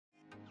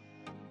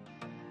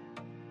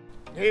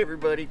Hey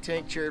everybody,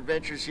 Tank Chair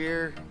Adventures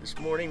here. This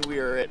morning we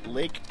are at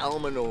Lake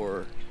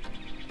Almanor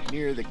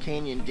near the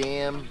Canyon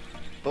Dam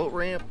boat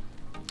ramp,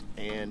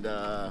 and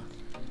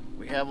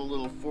we have a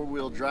little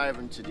four-wheel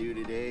driving to do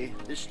today.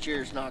 This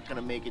chair's not going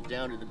to make it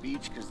down to the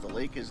beach because the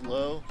lake is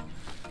low,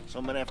 so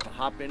I'm going to have to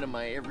hop into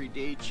my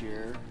everyday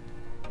chair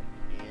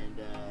and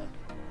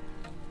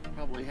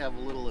probably have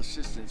a little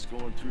assistance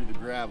going through the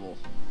gravel,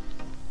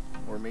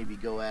 or maybe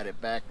go at it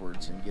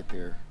backwards and get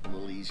there a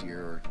little easier,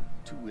 or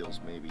two wheels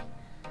maybe.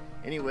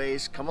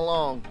 Anyways, come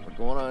along, we're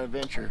going on an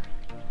adventure.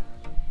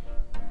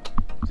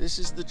 This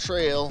is the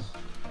trail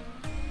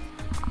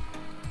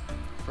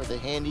for the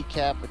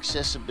handicap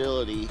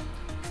accessibility.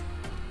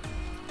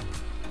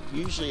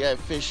 Usually I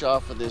fish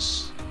off of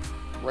this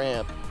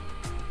ramp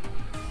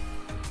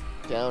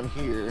down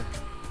here,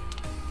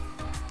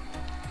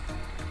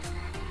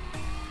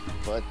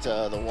 but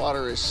the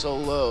water is so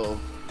low,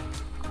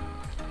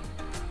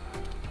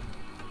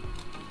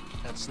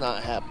 that's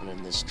not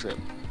happening this trip.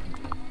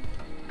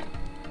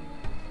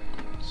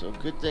 So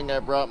good thing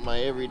I brought my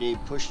everyday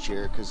push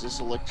chair, because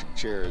this electric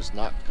chair is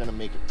not going to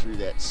make it through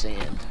that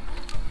sand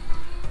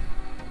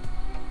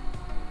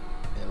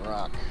and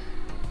rock.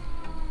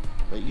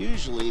 But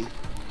usually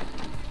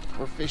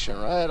we're fishing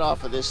right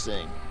off of this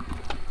thing.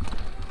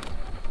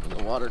 When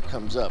the water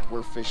comes up,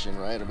 we're fishing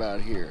right about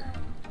here.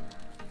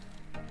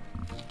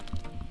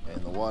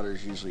 And the water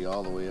is usually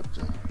all the way up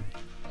to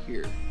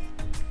here.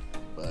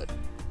 But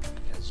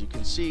as you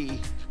can see,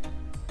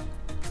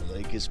 the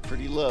lake is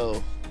pretty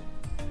low.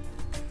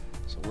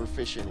 We're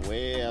fishing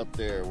way out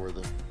there where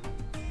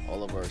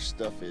all of our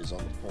stuff is on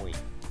the point.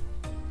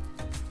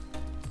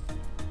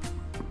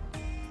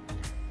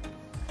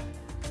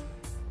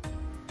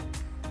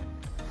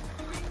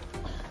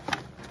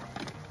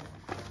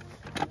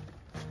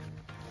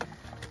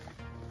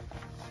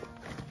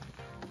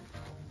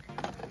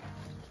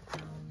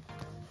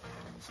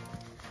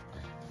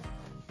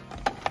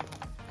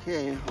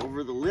 Okay,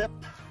 over the lip,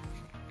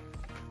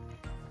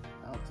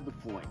 out to the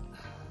point.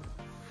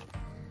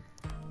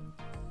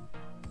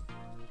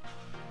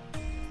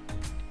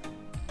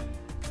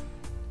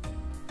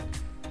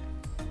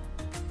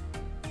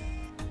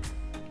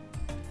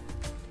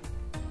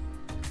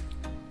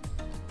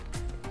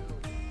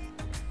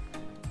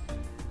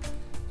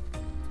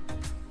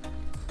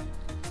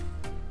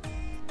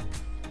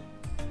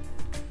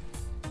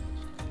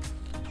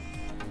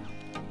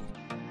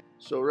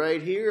 So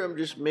right here, I'm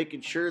just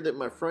making sure that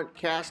my front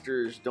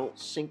casters don't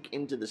sink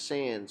into the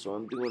sand, so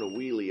I'm doing a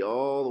wheelie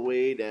all the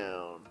way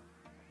down.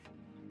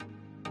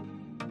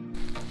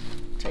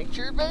 Tank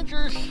Chair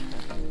Adventures!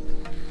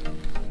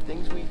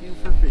 Things we do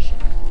for fishing.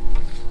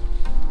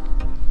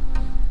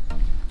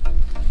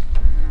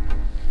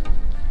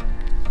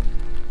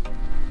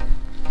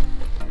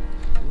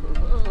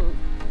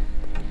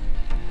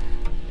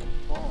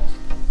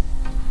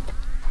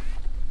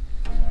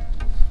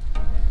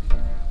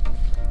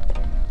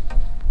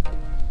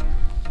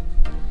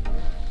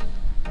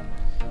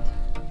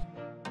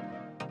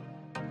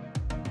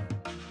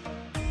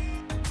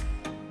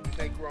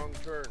 Wrong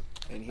turn.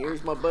 And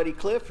here's my buddy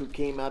Cliff, who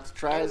came out to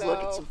try his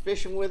luck at some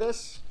fishing with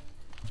us.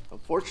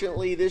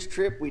 Unfortunately, this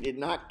trip we did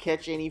not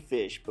catch any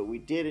fish, but we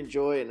did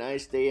enjoy a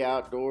nice day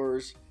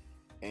outdoors,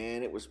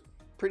 and it was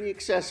pretty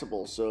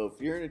accessible. So if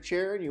you're in a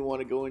chair and you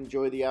want to go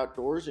enjoy the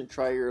outdoors and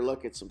try your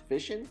luck at some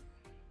fishing,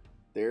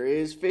 there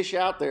is fish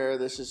out there.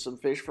 This is some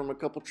fish from a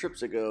couple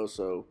trips ago,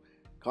 so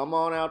come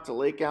on out to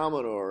Lake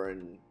Almanor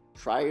and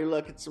try your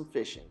luck at some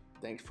fishing.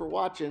 Thanks for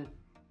watching.